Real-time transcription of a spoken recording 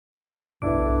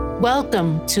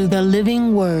Welcome to the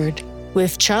Living Word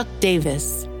with Chuck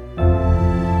Davis.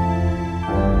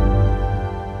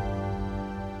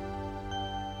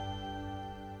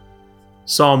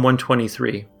 Psalm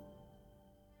 123.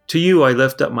 To you I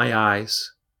lift up my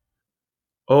eyes,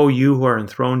 O you who are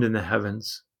enthroned in the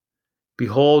heavens.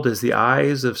 Behold, as the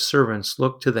eyes of servants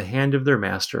look to the hand of their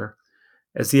master,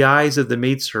 as the eyes of the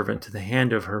maidservant to the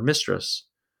hand of her mistress,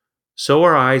 so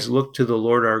our eyes look to the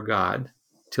Lord our God,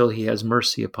 till he has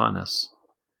mercy upon us.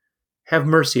 Have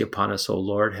mercy upon us, O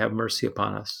Lord, have mercy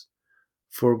upon us,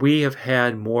 for we have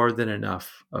had more than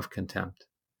enough of contempt.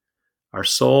 Our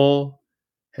soul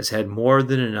has had more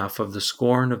than enough of the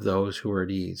scorn of those who are at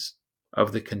ease,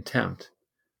 of the contempt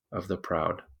of the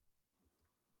proud.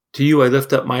 To you I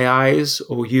lift up my eyes,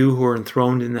 O you who are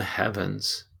enthroned in the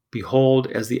heavens. Behold,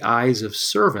 as the eyes of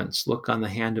servants look on the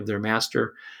hand of their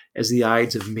master, as the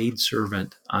eyes of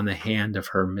maidservant on the hand of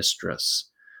her mistress,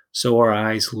 so our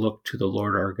eyes look to the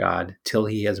Lord our God, till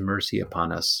he has mercy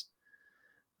upon us.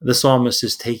 The psalmist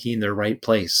is taking their right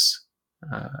place.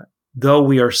 Though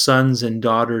we are sons and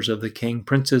daughters of the King,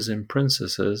 princes and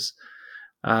princesses,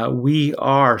 we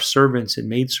are servants and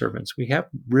maidservants. We have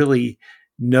really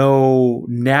no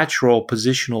natural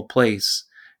positional place.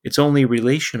 It's only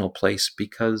relational place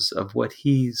because of what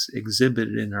he's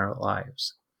exhibited in our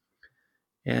lives.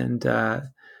 And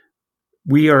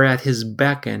we are at his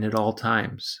beckon at all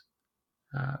times.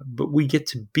 But we get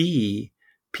to be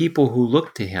people who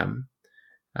look to him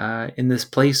in this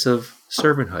place of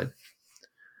servanthood.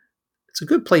 It's a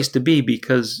good place to be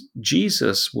because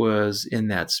Jesus was in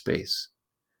that space.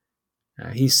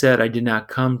 He said, I did not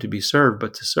come to be served,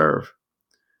 but to serve.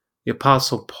 The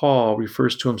Apostle Paul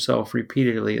refers to himself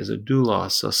repeatedly as a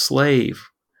doulos, a slave,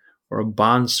 or a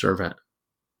bondservant.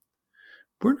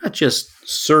 We're not just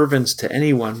servants to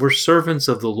anyone. We're servants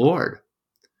of the Lord.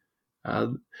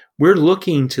 We're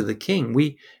looking to the King.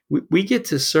 We get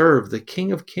to serve the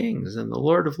King of Kings and the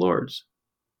Lord of Lords.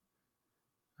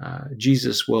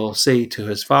 Jesus will say to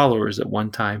his followers at one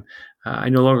time, I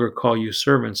no longer call you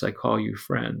servants, I call you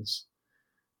friends.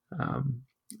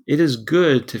 It is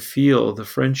good to feel the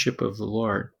friendship of the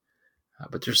Lord,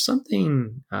 but there's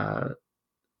something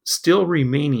still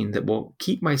remaining that will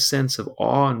keep my sense of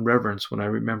awe and reverence when I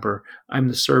remember I'm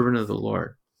the servant of the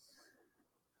Lord.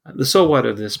 The so what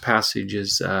of this passage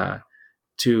is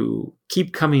to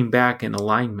keep coming back in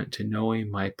alignment to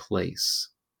knowing my place.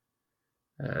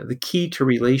 The key to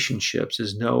relationships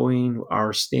is knowing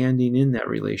our standing in that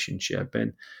relationship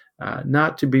and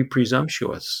not to be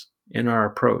presumptuous in our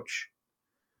approach.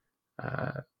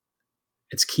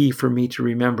 It's key for me to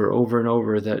remember over and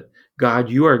over that, God,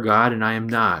 you are God and I am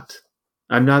not.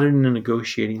 I'm not in a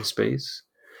negotiating space.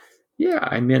 Yeah,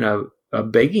 I'm in a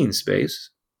begging space.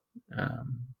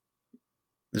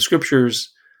 The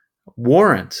scriptures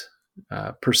warrant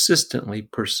persistently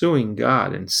pursuing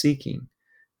God and seeking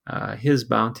his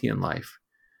bounty in life.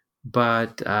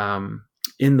 But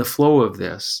in the flow of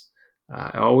this,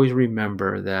 I always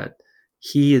remember that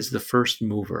he is the first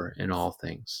mover in all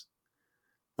things.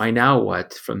 My now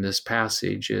what from this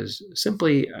passage is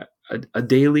simply a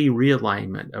daily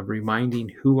realignment of reminding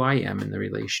who I am in the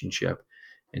relationship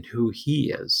and who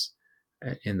he is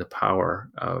in the power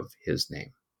of his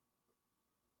name.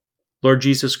 Lord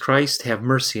Jesus Christ, have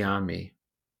mercy on me.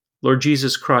 Lord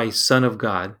Jesus Christ, Son of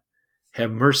God,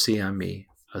 have mercy on me,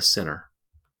 a sinner.